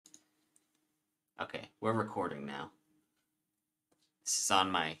Okay, we're recording now. This is on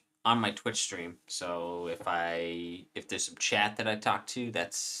my Twitch stream. So if there's some chat that I talk to,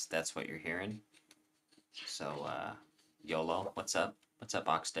 that's what you're hearing. So YOLO, what's up? What's up,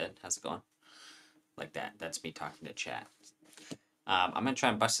 Oxdead? How's it going? Like that. That's me talking to chat. I'm gonna try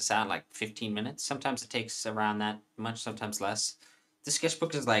and bust this out in like 15 minutes. Sometimes it takes around that much, sometimes less. This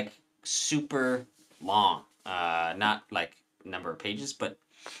sketchbook is like super long. Not like number of pages, but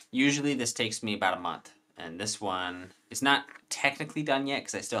usually this takes me about a month. And this one is not technically done yet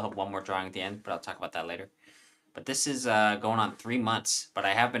because I still have one more drawing at the end, but I'll talk about that later. But this is going on 3 months, but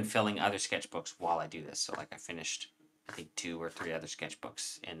I have been filling other sketchbooks while I do this. So like I finished, I think 2 or 3 other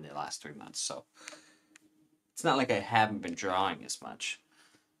sketchbooks in the last 3 months. So it's not like I haven't been drawing as much.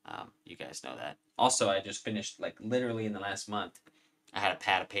 You guys know that. Also, I just finished, like, literally in the last month, I had a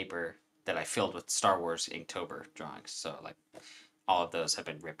pad of paper that I filled with Star Wars Inktober drawings. So, like, all of those have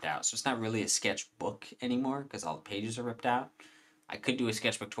been ripped out. So it's not really a sketchbook anymore because all the pages are ripped out. I could do a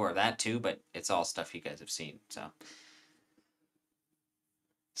sketchbook tour of that too, but it's all stuff you guys have seen.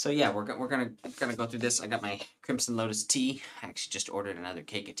 So yeah, we're gonna go through this. I got my Crimson Lotus tea. I actually just ordered another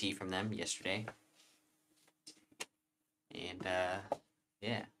cake of tea from them yesterday. And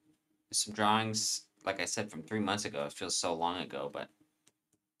yeah, some drawings, like I said, from 3 months ago. It feels so long ago, but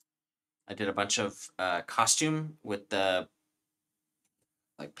I did a bunch of costume with the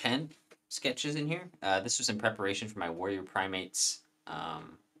like pen sketches in here. This was in preparation for my Warrior Primates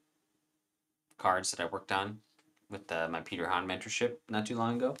cards that I worked on with my Peter Hahn mentorship not too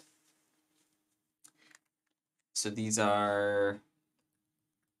long ago. So these are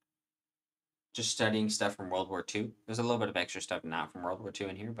just studying stuff from World War II. There's a little bit of extra stuff not from World War II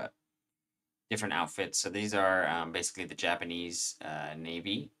in here, but different outfits. So these are basically the Japanese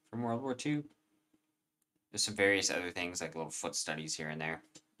Navy from World War II. There's some various other things like little foot studies here and there.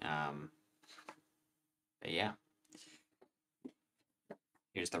 But yeah.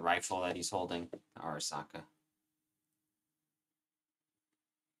 Here's the rifle that he's holding, Arasaka.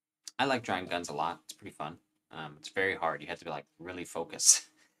 I like drawing guns a lot. It's pretty fun. It's very hard. You have to be like really focused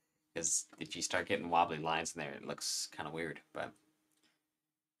because if you start getting wobbly lines in there, it looks kind of weird. But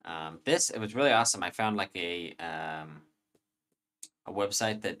it was really awesome. I found like a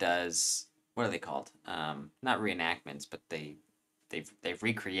website that does, what are they called? Not reenactments, but they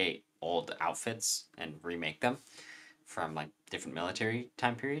recreate old outfits and remake them from like different military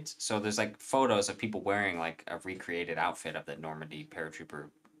time periods. So there's like photos of people wearing like a recreated outfit of the Normandy paratrooper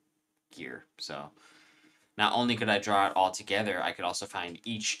gear. So not only could I draw it all together, I could also find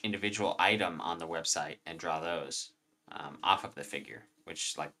each individual item on the website and draw those off of the figure,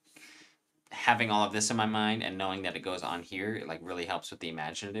 which like having all of this in my mind and knowing that it goes on here, it like really helps with the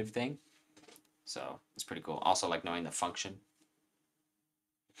imaginative thing. So it's pretty cool. Also like knowing the function.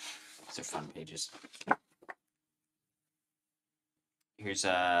 These are fun pages. Here's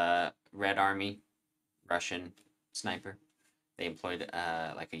a Red Army, Russian sniper. They employed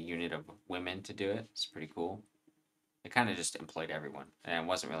like a unit of women to do it. It's pretty cool. They kind of just employed everyone, and it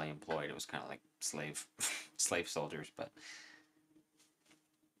wasn't really employed. It was kind of like slave soldiers. But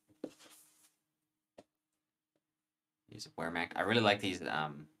he's a Wehrmacht. I really like these.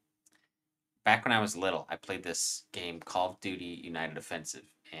 Back when I was little, I played this game Call of Duty United Offensive,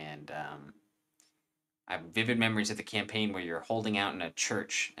 and I have vivid memories of the campaign where you're holding out in a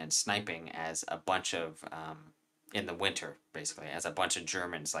church and sniping as a bunch of in the winter, basically, as a bunch of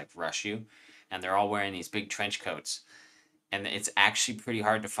Germans like rush you, and they're all wearing these big trench coats, and it's actually pretty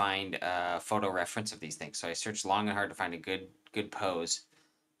hard to find a photo reference of these things. So I searched long and hard to find a good pose,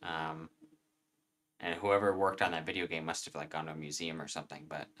 and whoever worked on that video game must have like gone to a museum or something.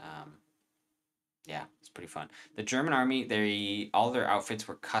 But yeah, it's pretty fun. The German army, all their outfits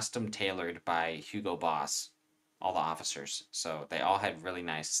were custom tailored by Hugo Boss, all the officers. So they all had really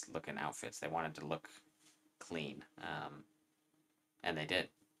nice looking outfits. They wanted to look clean, and they did.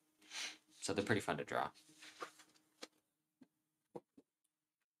 So they're pretty fun to draw.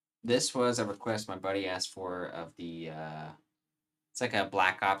 This was a request my buddy asked for of the. It's like a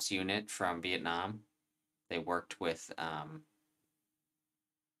Black Ops unit from Vietnam. They worked with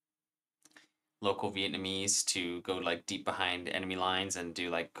local Vietnamese to go like deep behind enemy lines and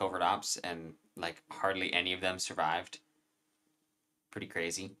do like covert ops, and like hardly any of them survived. Pretty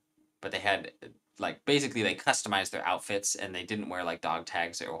crazy. But they had like basically they customized their outfits and they didn't wear like dog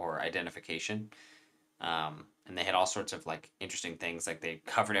tags or identification. And they had all sorts of like interesting things. Like they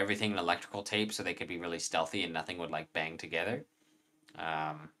covered everything in electrical tape so they could be really stealthy and nothing would like bang together.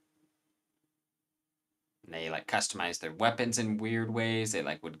 And they like customized their weapons in weird ways. They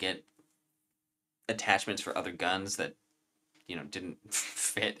like would get attachments for other guns that didn't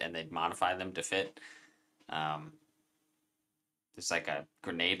fit, and they'd modify them to fit. There's like a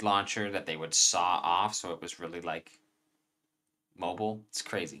grenade launcher that they would saw off, so it was really like mobile. It's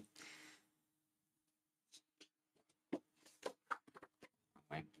crazy.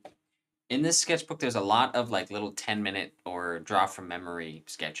 Anyway. In this sketchbook, there's a lot of like little 10-minute or draw from memory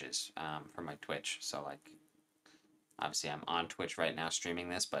sketches for my Twitch. So like, obviously I'm on Twitch right now streaming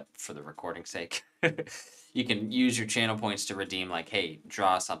this, but for the recording sake, you can use your channel points to redeem like, hey,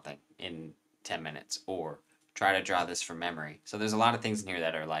 draw something in 10 minutes or try to draw this from memory. So there's a lot of things in here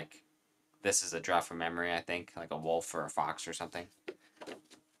that are like, this is a draw from memory, I think, like a wolf or a fox or something.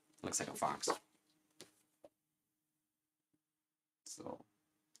 Looks like a fox. So,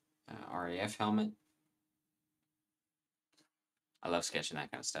 RAF helmet. I love sketching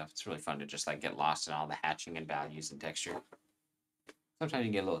that kind of stuff. It's really fun to just like get lost in all the hatching and values and texture. Sometimes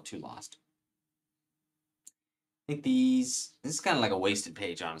you get a little too lost. I think this is kind of like a wasted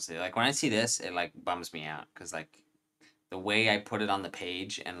page, honestly. Like when I see this, it like bums me out because like the way I put it on the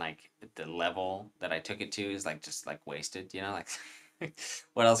page and like the level that I took it to is like just like wasted, like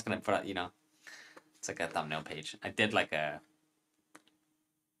what else can I put out, it's like a thumbnail page. I did like a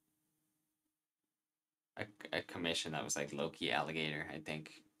commission that was like Loki alligator, I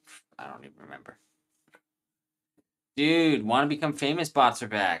think. I don't even remember. Dude, want to become famous bots are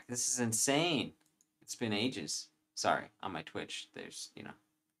back. This is insane. It's been ages. Sorry, on my Twitch, there's,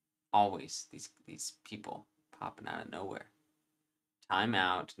 always these people popping out of nowhere. Time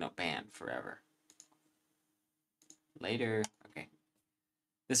out. No, ban forever. Later. Okay.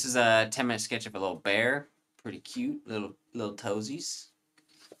 This is a 10-minute sketch of a little bear. Pretty cute. Little toesies.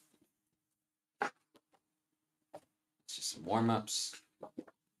 It's just some warm-ups.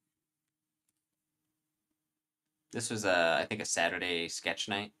 This was I think a Saturday sketch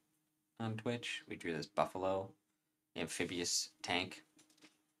night on Twitch. We drew this buffalo amphibious tank.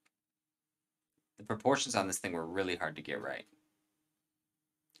 The proportions on this thing were really hard to get right.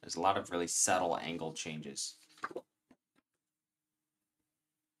 There's a lot of really subtle angle changes.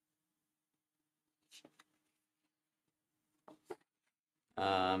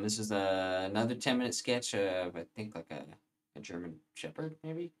 This is another 10-minute sketch of, I think, like a German Shepherd,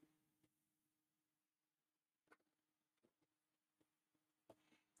 maybe?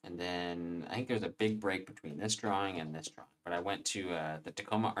 And then I think there's a big break between this drawing and this drawing. But I went to the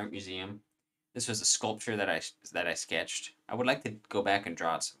Tacoma Art Museum. This was a sculpture that I sketched. I would like to go back and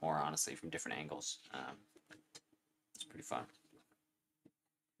draw it some more, honestly, from different angles. It's pretty fun.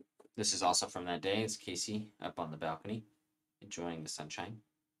 This is also from that day. It's Casey up on the balcony, enjoying the sunshine.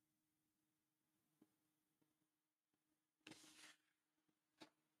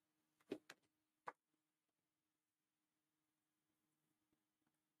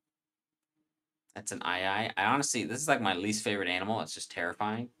 That's an I honestly, this is like my least favorite animal. It's just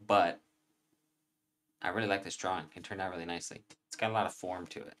terrifying, but I really like this drawing. It turned out really nicely. It's got a lot of form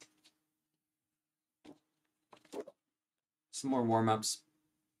to it. Some more warm-ups.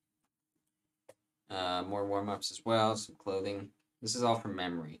 More warm-ups as well. Some clothing. This is all from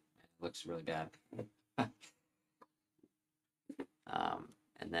memory. It looks really bad.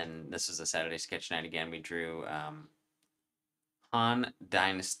 And then this is a Saturday sketch night again. We drew Han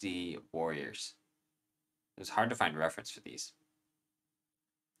Dynasty warriors. It was hard to find reference for these.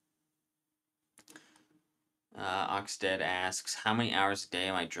 Oxdead asks, how many hours a day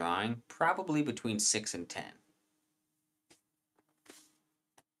am I drawing? Probably between 6 and 10.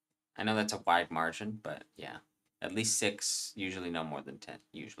 I know that's a wide margin, but yeah. At least 6, usually no more than 10.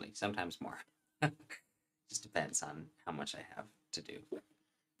 Usually. Sometimes more. Just depends on how much I have to do.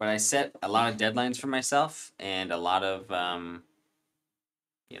 But I set a lot of deadlines for myself, and a lot of,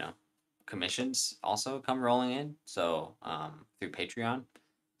 commissions also come rolling in. So, through Patreon.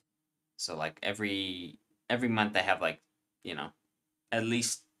 So, like, every month I have, like, at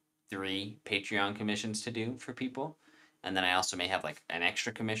least 3 Patreon commissions to do for people. And then I also may have, like, an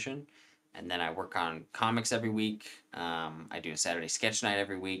extra commission. And then I work on comics every week. I do a Saturday sketch night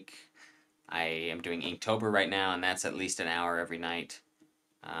every week. I am doing Inktober right now, and that's at least an hour every night.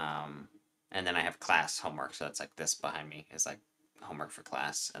 And then I have class homework, so that's like this behind me is like homework for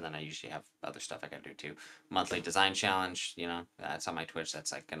class. And then I usually have other stuff I gotta do too. Monthly design challenge, that's on my Twitch.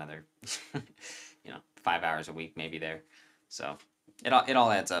 That's like another, 5 hours a week maybe there. So it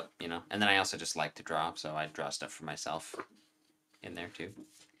all adds up, And then I also just like to draw, so I draw stuff for myself in there too.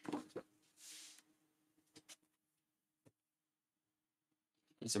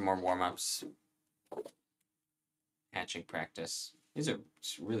 These are more warm-ups. Hatching practice. These are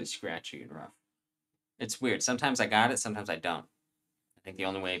really scratchy and rough. It's weird. Sometimes I got it, sometimes I don't. I think the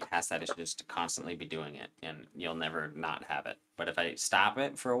only way past that is just to constantly be doing it, and you'll never not have it. But if I stop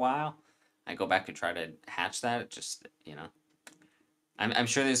it for a while, I go back to try to hatch that. It just, I'm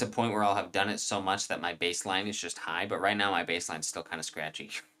sure there's a point where I'll have done it so much that my baseline is just high, but right now my baseline's still kind of scratchy.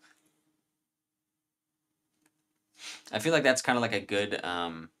 I feel like that's kind of like a good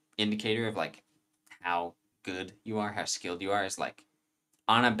indicator of like how good you are, how skilled you are. Is like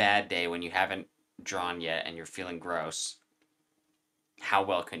on a bad day when you haven't drawn yet and you're feeling gross, how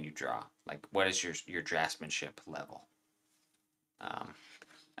well can you draw? Like, what is your draftsmanship level?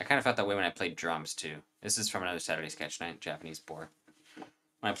 I kind of felt that way when I played drums too. This is from another Saturday sketch night, Japanese pour.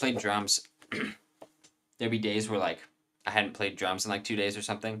 When I played drums, there'd be days where like I hadn't played drums in like 2 days or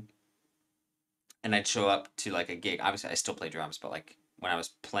something, and I'd show up to like a gig. Obviously, I still play drums, but like when I was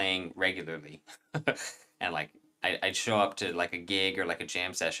playing regularly, and like I'd show up to like a gig or like a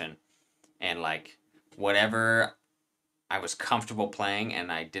jam session, and like whatever I was comfortable playing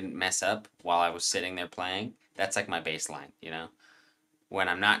and I didn't mess up while I was sitting there playing, that's like my baseline, you know? When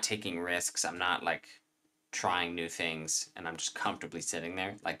I'm not taking risks, I'm not like trying new things and I'm just comfortably sitting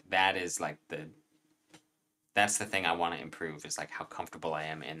there, like that is like that's the thing I want to improve is like how comfortable I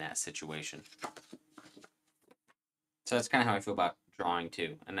am in that situation. So that's kind of how I feel about drawing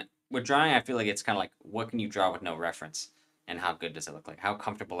too. And with drawing, I feel like it's kind of like what can you draw with no reference and how good does it look like? How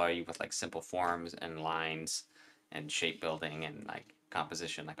comfortable are you with like simple forms and lines and shape building and like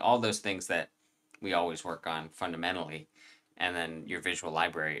composition, like all those things that we always work on fundamentally. And then your visual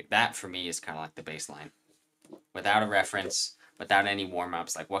library, that for me is kind of like the baseline. Without a reference, without any warm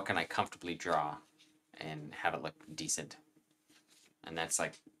ups, like what can I comfortably draw and have it look decent? And that's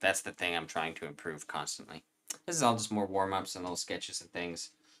the thing I'm trying to improve constantly. This is all just more warm ups and little sketches and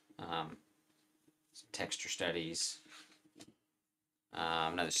things. Some texture studies.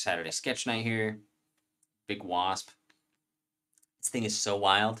 Another Saturday sketch night here. Big wasp. This thing is so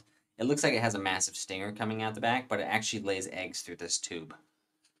wild. It looks like it has a massive stinger coming out the back, but it actually lays eggs through this tube.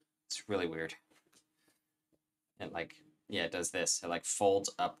 It's really weird. It like, yeah, it does this. It like folds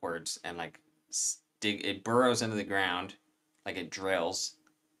upwards and like it burrows into the ground, like it drills,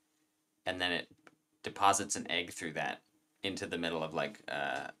 and then it deposits an egg through that into the middle of like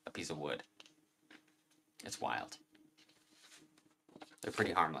a piece of wood. It's wild. They're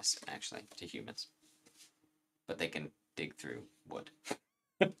pretty harmless, actually, to humans. But they can dig through wood.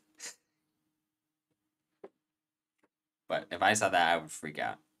 But if I saw that, I would freak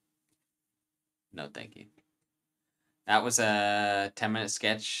out. No, thank you. That was a 10-minute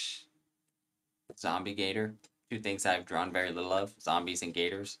sketch. Zombie gator. Two things I've drawn very little of. Zombies and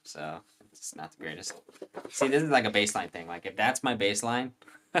gators. So it's not the greatest. See, this is like a baseline thing. Like, if that's my baseline,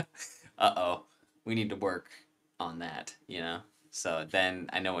 uh-oh, we need to work on that, you know? So then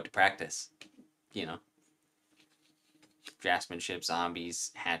I know what to practice, you know? Draftsmanship,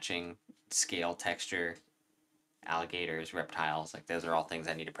 zombies, hatching, scale, texture, alligators, reptiles. Like, those are all things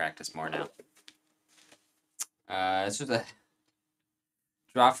I need to practice more now. This was a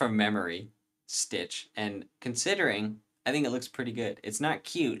draw from memory Stitch. And considering, I think it looks pretty good. It's not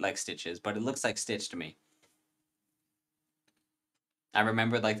cute like Stitch is, but it looks like Stitch to me. I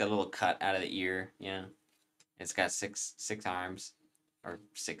remember like the little cut out of the ear, you know? It's got six arms or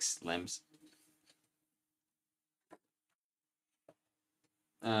 6 limbs.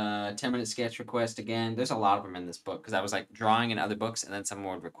 10-minute sketch request again. There's a lot of them in this book because I was like drawing in other books and then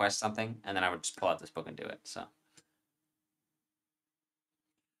someone would request something and then I would just pull out this book and do it. So.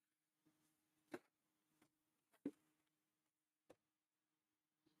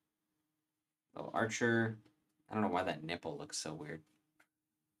 Little Archer. I don't know why that nipple looks so weird.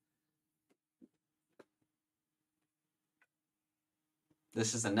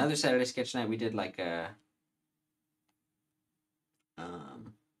 This is another Saturday sketch night. We did like a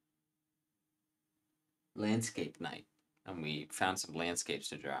landscape night, and we found some landscapes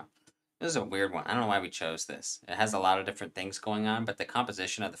to draw. This is a weird one. I don't know why we chose this. It has a lot of different things going on, but the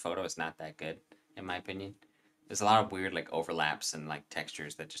composition of the photo is not that good, in my opinion. There's a lot of weird like overlaps and like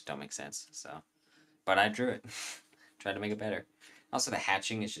textures that just don't make sense. So, but I drew it, tried to make it better. Also, the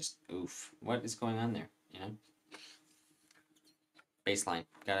hatching is just oof. What is going on there? You know. Baseline.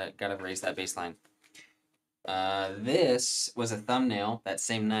 Gotta raise that baseline. This was a thumbnail that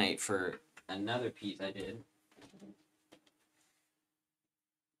same night for another piece I did.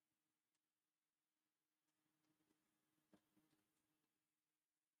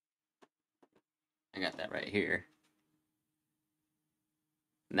 I got that right here.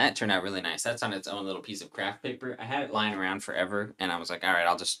 And that turned out really nice. That's on its own little piece of craft paper. I had it lying around forever, and I was like, all right,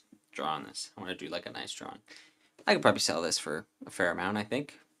 I'll just draw on this. I want to do like a nice drawing. I could probably sell this for a fair amount, I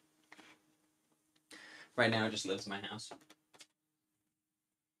think. Right now, it just lives in my house.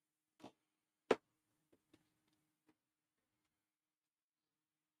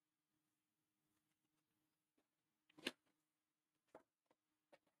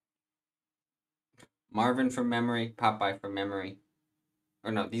 Marvin from memory, Popeye from memory.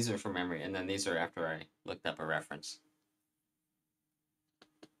 Or no, these are from memory, and then these are after I looked up a reference.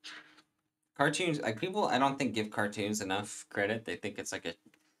 Cartoons, like people, I don't think give cartoons enough credit. They think it's like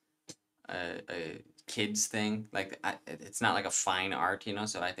a kids thing. Like it's not like a fine art, you know.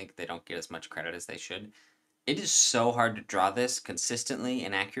 So I think they don't get as much credit as they should. It is so hard to draw this consistently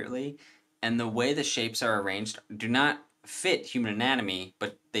and accurately, and the way the shapes are arranged do not fit human anatomy,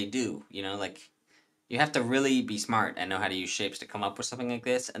 but they do. You know, like you have to really be smart and know how to use shapes to come up with something like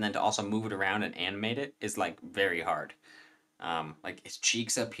this, and then to also move it around and animate it is like very hard. Like his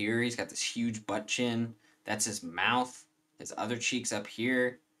cheeks up here, he's got this huge butt chin. That's his mouth. His other cheeks up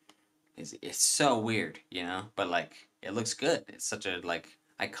here. It's so weird, you know. But like, it looks good. It's such a like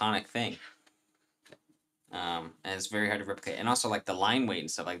iconic thing. And it's very hard to replicate. And also like the line weight and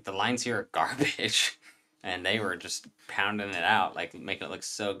stuff. Like the lines here are garbage, and they were just pounding it out, like making it look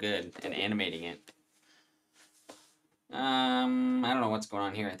so good and animating it. I don't know what's going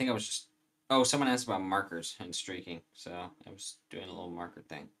on here. I think I was just. Oh, someone asked about markers and streaking, so I was doing a little marker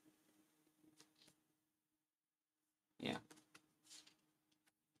thing. Yeah.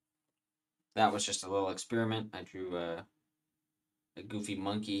 That was just a little experiment. I drew a goofy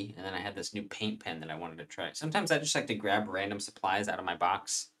monkey, and then I had this new paint pen that I wanted to try. Sometimes I just like to grab random supplies out of my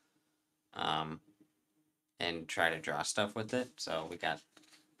box, um, and try to draw stuff with it. So we got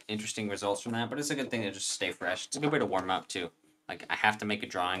interesting results from that. But it's a good thing to just stay fresh. It's a good way to warm up too. Like I have to make a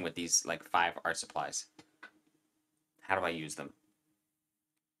drawing with these like 5 art supplies. How do I use them?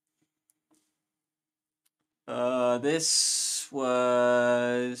 This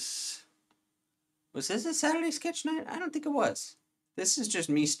was. Was this a Saturday sketch night? I don't think it was. This is just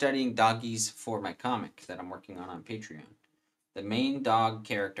me studying doggies for my comic that I'm working on Patreon. The main dog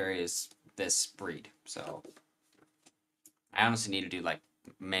character is this breed, so I honestly need to do like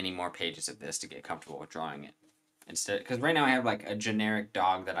many more pages of this to get comfortable with drawing it. Instead, because right now I have like a generic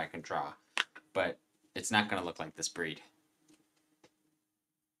dog that I can draw, but it's not gonna look like this breed.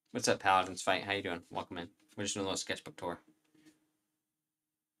 What's up, Paladin's Fight? How you doing? Welcome in. We're just doing a little sketchbook tour.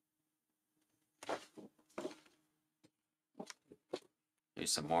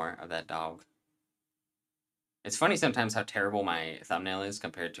 Here's some more of that dog. It's funny sometimes how terrible my thumbnail is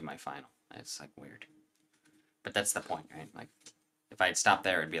compared to my final. It's like weird. But that's the point, right? Like, if I'd stopped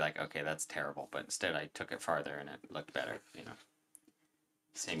there, it'd be like, okay, that's terrible. But instead, I took it farther and it looked better, you know?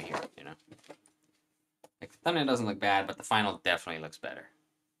 Same here, you know? Like, the thumbnail doesn't look bad, but the final definitely looks better.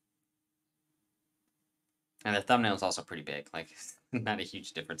 And the thumbnail is also pretty big. Like, not a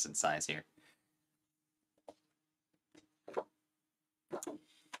huge difference in size here.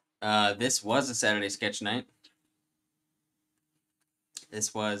 This was a Saturday sketch night.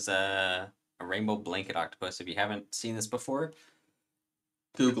 This was a rainbow blanket octopus. If you haven't seen this before,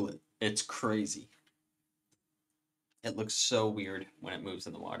 Google it. It's crazy. It looks so weird when it moves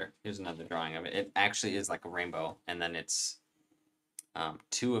in the water. Here's another drawing of it. It actually is like a rainbow, and then it's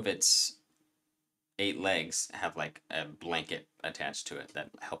 2 of its 8 legs have like a blanket attached to it that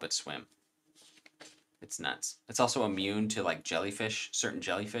help it swim. It's nuts. It's also immune to like jellyfish, certain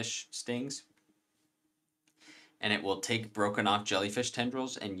jellyfish stings. And it will take broken off jellyfish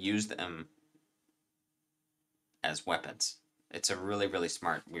tendrils and use them as weapons. It's a really, really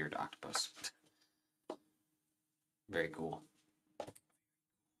smart, weird octopus. Very cool.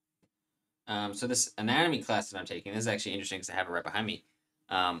 So this anatomy class that I'm taking, this is actually interesting because I have it right behind me.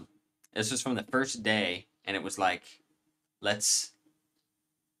 This was from the first day, and it was like,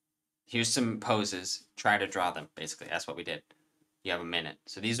 here's some poses, try to draw them, basically. That's what we did. You have a minute.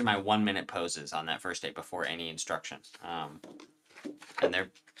 So these are my 1-minute poses on that first day before any instruction. And they're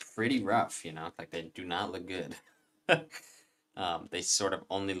pretty rough, you know, like they do not look good. They sort of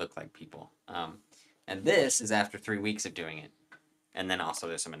only look like people. And this is after 3 weeks of doing it. And then also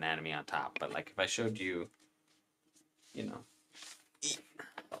there's some anatomy on top. But like if I showed you, you know,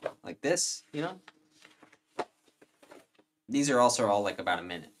 like this, you know, these are also all like about a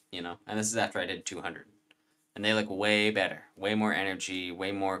minute, you know, and this is after I did 200. And they look way better, way more energy,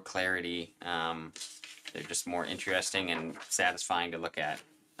 way more clarity. They're just more interesting and satisfying to look at,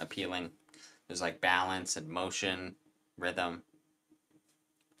 appealing. There's like balance and motion, rhythm.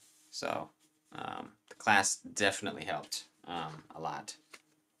 So the class definitely helped a lot.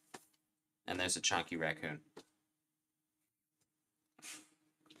 And there's a chunky raccoon.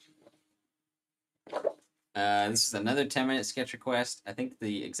 This is another 10-minute sketch request. I think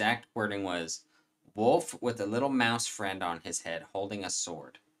the exact wording was wolf with a little mouse friend on his head holding a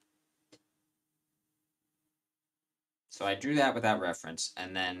sword. So I drew that without reference,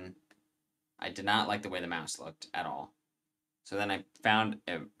 and then I did not like the way the mouse looked at all. So then I found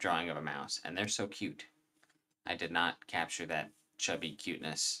a drawing of a mouse, and they're so cute. I did not capture that chubby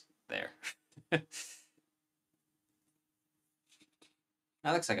cuteness there. That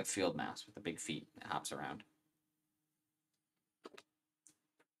looks like a field mouse with the big feet that hops around.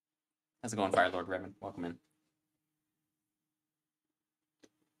 How's it going, Firelord Redmond? Welcome in.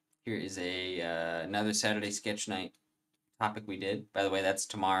 Here is another Saturday sketch night topic we did. By the way, that's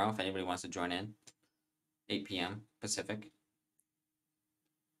tomorrow if anybody wants to join in. 8 p.m. Pacific.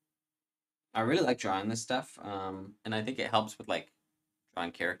 I really like drawing this stuff, and I think it helps with like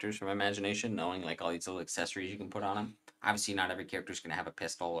drawing characters from imagination, knowing like all these little accessories you can put on them. Obviously, not every character is going to have a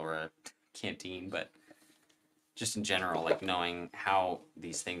pistol or a canteen, but just in general, like knowing how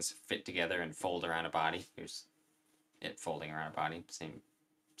these things fit together and fold around a body. Here's it folding around a body.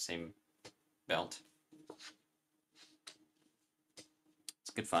 Same belt.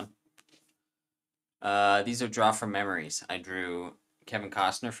 It's good fun. These are draw from memories. I drew Kevin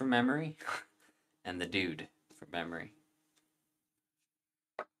Costner from memory and the dude from memory.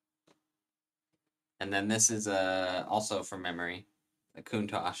 And then this is also from memory, a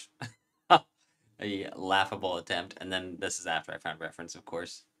Countach. A laughable attempt. And then this is after I found reference, of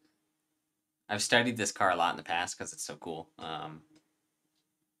course. I've studied this car a lot in the past because it's so cool.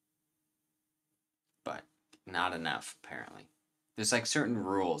 But not enough, apparently. There's like certain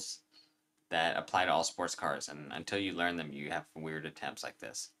rules that apply to all sports cars, and until you learn them, you have weird attempts like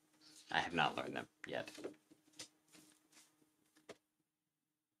this. I have not learned them yet.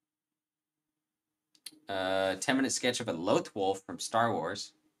 A 10-minute sketch of a Loth Wolf from Star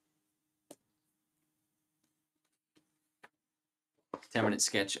Wars. 10-minute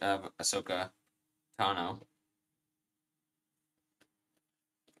sketch of Ahsoka Tano.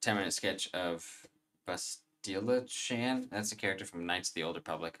 10-minute sketch of Bastila Shan. That's a character from Knights of the Old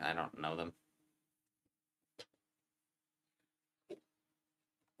Republic. I don't know them.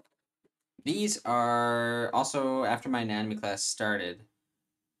 These are also after my anatomy class started.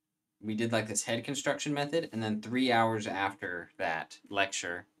 We did like this head construction method, and then 3 hours after that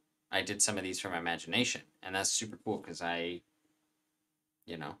lecture, I did some of these from imagination, and that's super cool because I,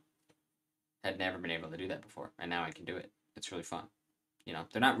 had never been able to do that before, and now I can do it. It's really fun.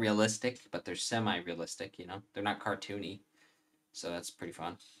 They're not realistic, but they're semi-realistic. They're not cartoony, so that's pretty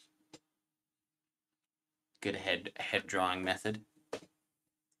fun. Good head drawing method.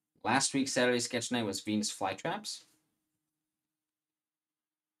 Last week's Saturday sketch night was Venus flytraps.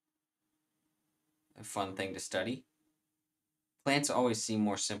 A fun thing to study. Plants always seem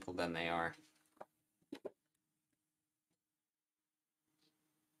more simple than they are.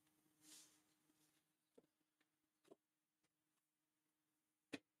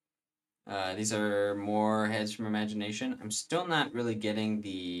 These are more heads from imagination. I'm still not really getting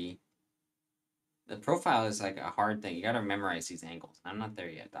the profile is like a hard thing. You got to memorize these angles. I'm not there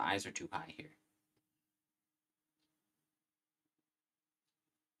yet. The eyes are too high here.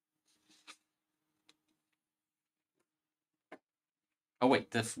 Oh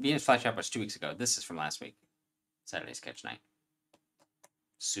wait, the Venus flytrap was 2 weeks ago. This is from last week. Saturday sketch night.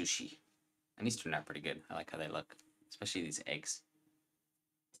 Sushi. And these turned out pretty good. I like how they look. Especially these eggs.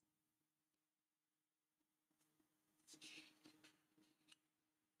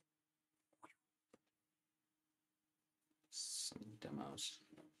 Some demos.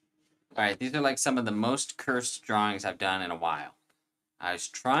 Alright, these are like some of the most cursed drawings I've done in a while. I was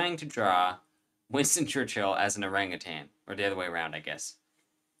trying to draw Winston Churchill as an orangutan. Or the other way around, I guess.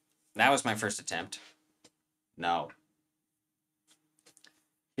 That was my first attempt. No.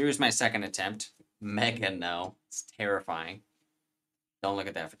 Here's my second attempt. Mega no. It's terrifying. Don't look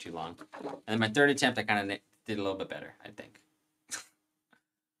at that for too long. And then my third attempt, I kind of did a little bit better, I think.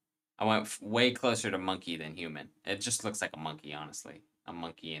 I went way closer to monkey than human. It just looks like a monkey, honestly. A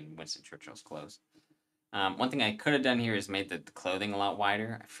monkey in Winston Churchill's clothes. One thing I could have done here is made the clothing a lot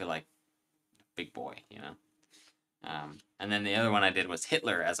wider. I feel like a big boy, And then the other one I did was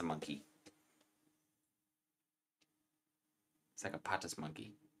Hitler as a monkey. It's like a patas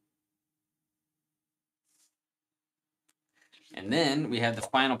monkey. And then we have the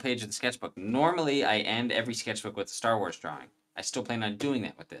final page of the sketchbook. Normally, I end every sketchbook with a Star Wars drawing. I still plan on doing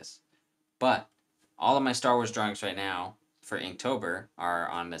that with this. But all of my Star Wars drawings right now for Inktober are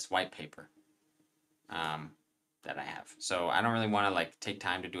on this white paper that I have. So I don't really want to like take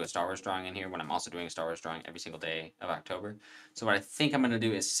time to do a Star Wars drawing in here when I'm also doing a Star Wars drawing every single day of October. So what I think I'm going to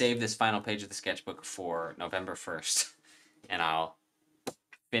do is save this final page of the sketchbook for November 1st. And I'll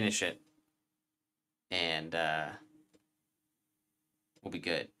finish it. And we'll be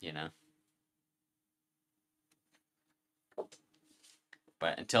good,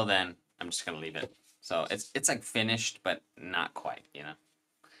 But until then, I'm just going to leave it. So it's like finished, but not quite, you know.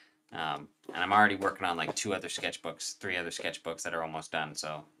 And I'm already working on like 3 other sketchbooks that are almost done.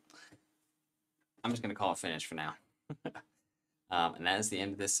 So I'm just gonna call it finished for now. And that is the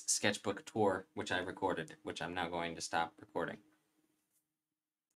end of this sketchbook tour, which I recorded, which I'm now going to stop recording.